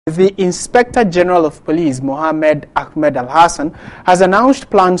The Inspector General of Police, Mohammed Ahmed Al-Hassan, has announced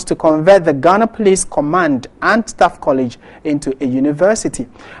plans to convert the Ghana Police Command and Staff College into a university.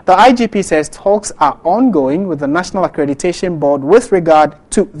 The IGP says talks are ongoing with the National Accreditation Board with regard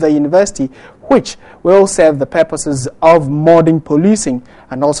to the university, which will serve the purposes of modern policing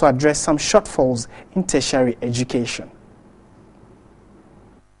and also address some shortfalls in tertiary education.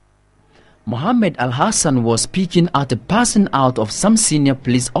 Mohammed Al-Hassan was speaking at the passing out of some senior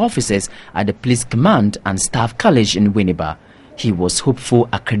police officers at the Police Command and Staff College in Winneba. He was hopeful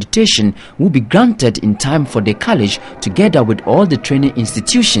accreditation will be granted in time for the college, together with all the training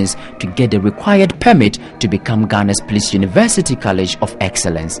institutions, to get the required permit to become Ghana's Police University College of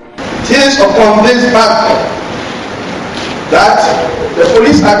Excellence. It is upon this background that the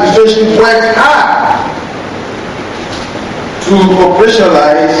police administration worked hard to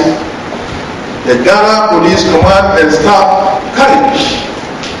operationalize the Ghana Police Command and Staff College,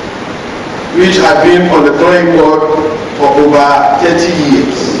 which had been on the drawing board for over 30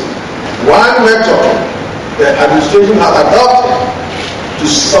 years. One method the administration has adopted to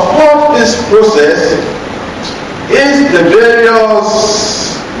support this process is the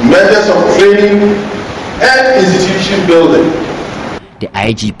various measures of training and institution building. The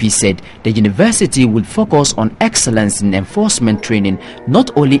IGP said the university will focus on excellence in enforcement training not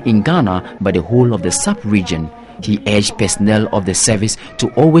only in Ghana but the whole of the sub-region. He urged personnel of the service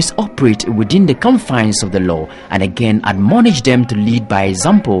to always operate within the confines of the law and again admonished them to lead by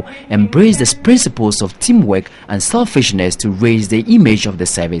example, embrace the principles of teamwork and selfishness to raise the image of the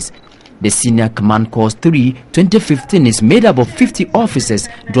service. The Senior Command Course 3 2015 is made up of 50 officers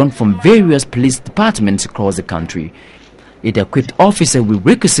drawn from various police departments across the country. It equipped officers with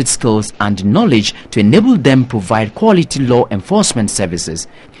requisite skills and knowledge to enable them provide quality law enforcement services.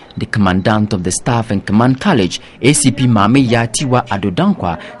 The Commandant of the Staff and Command College, ACP Mame Yatiwa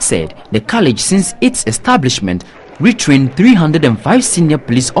Adodankwa, said the college, since its establishment, retrained 305 senior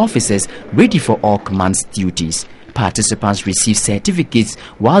police officers ready for all command's duties. Participants received certificates,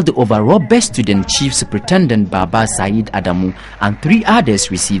 while the overall best student, Chief Superintendent Baba Said Adamu, and 3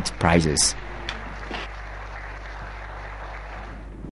 others received prizes.